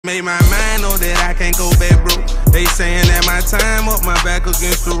made my mind know that I can't go back, bro. They saying that my time up, my back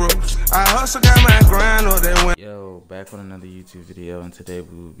against the ropes. I hustle, got my grind up that way. Yo, back with another YouTube video, and today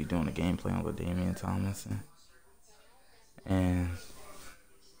we will be doing a gameplay on Ladainian Tomlinson. And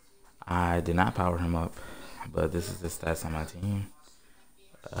I did not power him up, but this is the stats on my team.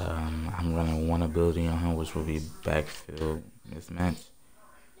 I'm running one ability on him, which will be backfield mismatch.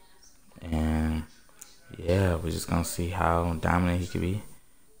 And yeah, we're just gonna see how dominant he could be.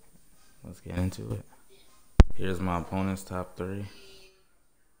 Let's get into it. Here's my opponent's top 3,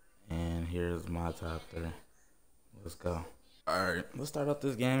 and here's my top 3. Let's go. Alright, let's start up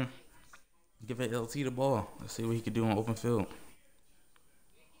this game. Give it LT the ball. Let's see what he can do on open field.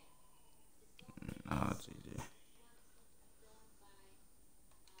 Oh, GG.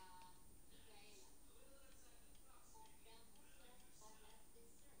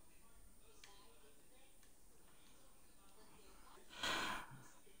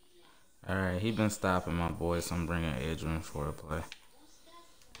 Alright, he been stopping my boy, so I'm bringing Adrian for a play.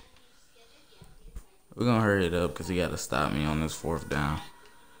 We're gonna hurry it up because he got to stop me on this 4th down.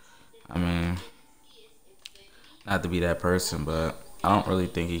 I mean, not to be that person, but I don't really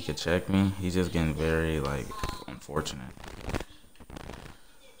think he could check me. He's just getting very, like, unfortunate.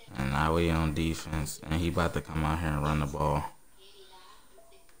 And now we on defense, and he about to come out here and run the ball.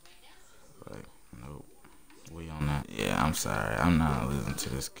 Like, nope. We on that. Yeah, I'm sorry. I'm not losing to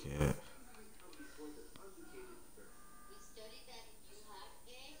this kid.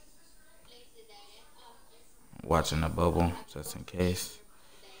 Watching the bubble, just in case.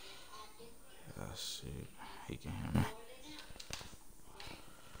 Oh, shoot. He can hear me.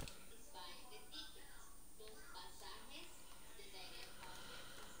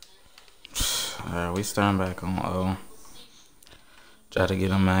 Alright, we starting back on O. Try to get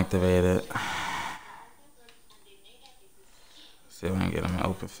him activated. See if we can get him in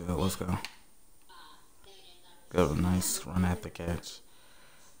open field. Let's go. Good, nice run at the catch.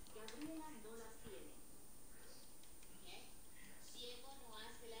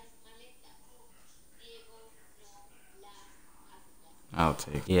 I'll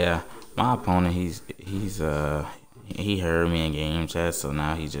take. Yeah, my opponent, he heard me in game chat, so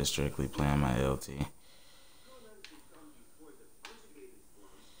now he's just strictly playing my LT.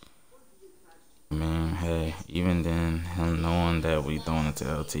 I mean, hey, even then, him knowing that we throwing it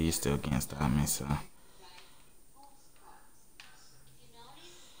to LT, he still can't stop me, so.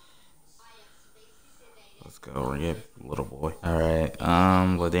 Let's go, rip, little boy. Alright,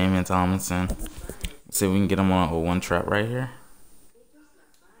 Ladainian Tomlinson. Let's see if we can get him on a 1 trap right here.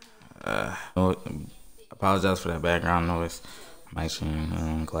 Apologize for that background noise. I'm actually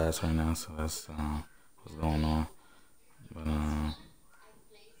in class right now, so that's what's going on. But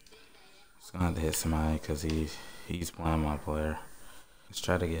just gonna have to hit somebody because he's playing my player. Let's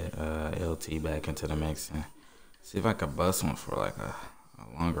try to get LT back into the mix and see if I can bust one for like a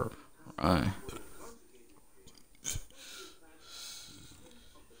longer run.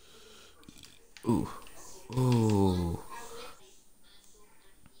 Ooh, ooh.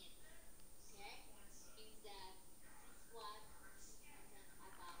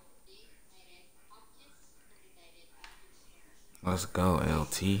 Let's go,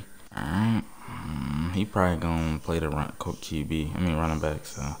 LT. Alright. He probably gonna play the running back,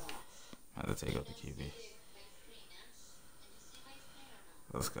 so I have to take up the QB.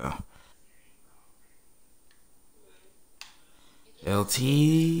 Let's go. LT.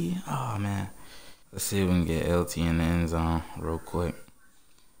 Oh, man. Let's see if we can get LT in the end zone real quick.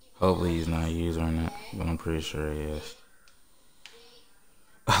 Hopefully he's not using it, but I'm pretty sure he is.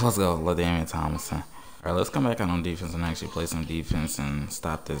 Let's go, Ladainian Tomlinson. Alright, let's come back out on defense and actually play some defense and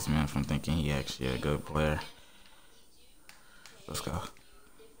stop this man from thinking he actually a good player. Let's go.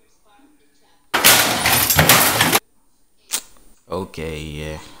 Okay,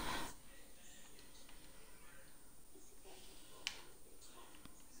 yeah.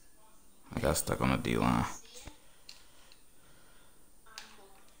 I got stuck on the D-line.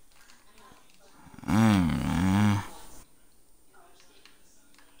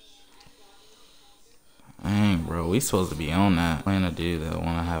 Bro, we supposed to be on that. Playing a dude that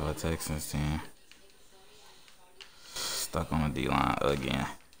want to have a Texans team. Stuck on the D-line again.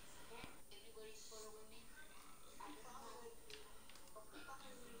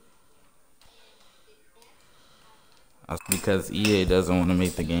 Because EA doesn't want to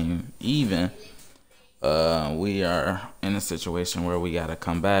make the game even. We are in a situation where we got to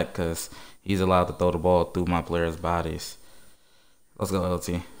come back because he's allowed to throw the ball through my players' bodies. Let's go,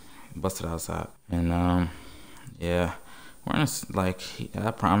 LT. Busted outside. And, yeah. We're in a, like, I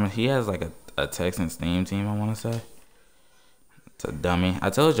promise, he has like a Texans theme team, I want to say. It's a dummy.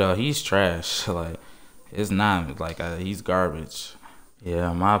 I told y'all he's trash. Like, it's not like he's garbage.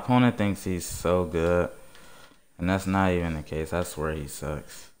 Yeah, my opponent thinks he's so good, and that's not even the case. I swear he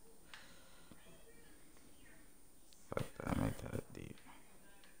sucks. Fuck that, make that deep.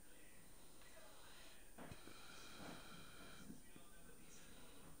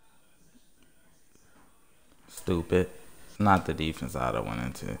 Stupid. It's not the defense I'd have went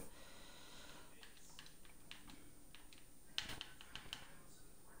into.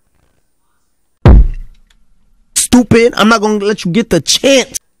 Stupid. I'm not gonna let you get the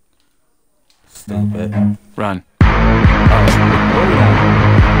chance. Stupid. Run.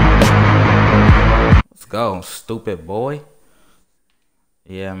 Let's go, stupid boy.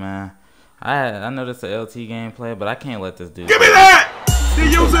 Yeah, man. I know this is an LT gameplay, but I can't let this dude. Give me that! The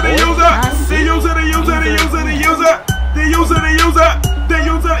user, the user, the user, the user, the user, the user, the user, the user, the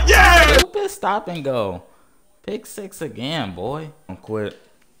user, yeah! Stupid stop and go. Pick 6 again, boy. Don't quit.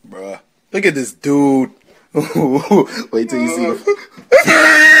 Bruh, look at this dude. Wait till you see him. Stupid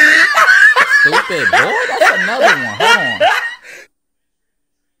boy, that's another one. Hold on.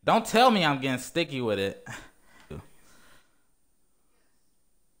 Don't tell me I'm getting sticky with it.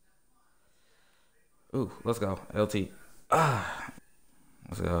 Ooh, let's go. LT.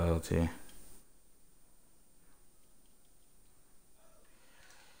 Let's go, LT.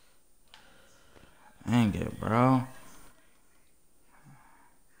 Dang it, bro.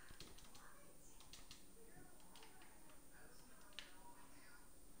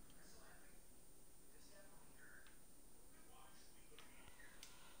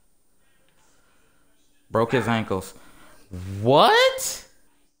 Broke his ankles. What?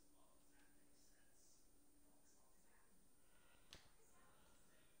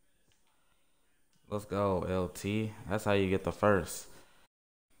 Let's go, LT. That's how you get the first.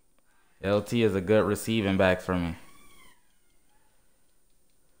 LT is a good receiving back for me.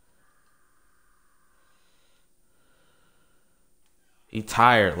 He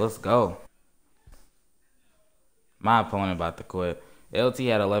tired. Let's go. My opponent about to quit. LT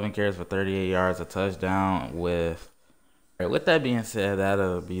had 11 carries for 38 yards, a touchdown with that being said,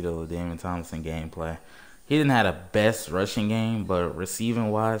 that'll be the Ladainian Tomlinson gameplay. He didn't have the best rushing game, but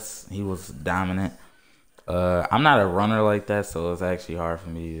receiving wise, he was dominant. I'm not a runner like that, so it's actually hard for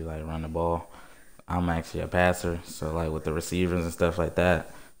me to like run the ball. I'm actually a passer, so like with the receivers and stuff like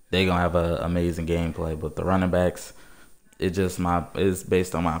that, they gonna have an amazing gameplay. But the running backs, it's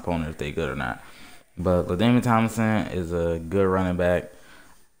based on my opponent if they good or not. But Ladainian Tomlinson is a good running back.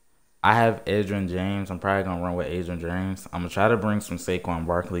 I have Adrian James. I'm probably going to run with Adrian James. I'm going to try to bring some Saquon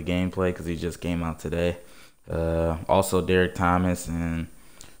Barkley gameplay because he just came out today. Also, Derek Thomas and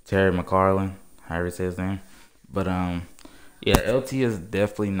Terry McLaurin, however you say his name. But, yeah, LT is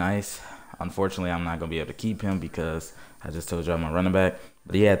definitely nice. Unfortunately, I'm not going to be able to keep him because I just told you I'm a running back.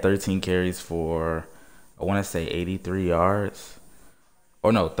 But he had 13 carries for, I want to say 83 yards.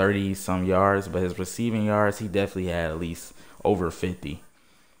 Or no, 30-some yards. But his receiving yards, he definitely had at least over 50.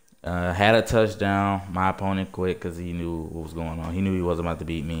 Had a touchdown. My opponent quit because he knew what was going on. He knew he wasn't about to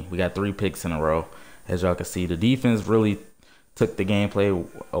beat me. We got 3 picks in a row. As y'all can see, the defense really took the gameplay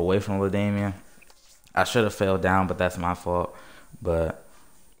away from Ladainian. I should have fell down, but that's my fault. But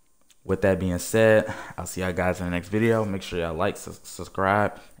with that being said, I'll see y'all guys in the next video. Make sure y'all like,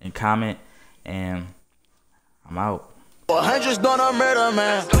 subscribe, and comment. And I'm out. Hundreds done murder,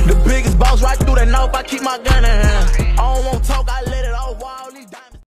 man. The biggest boss right through the north. I keep my gun in hand. I don't want to talk, I let it off while these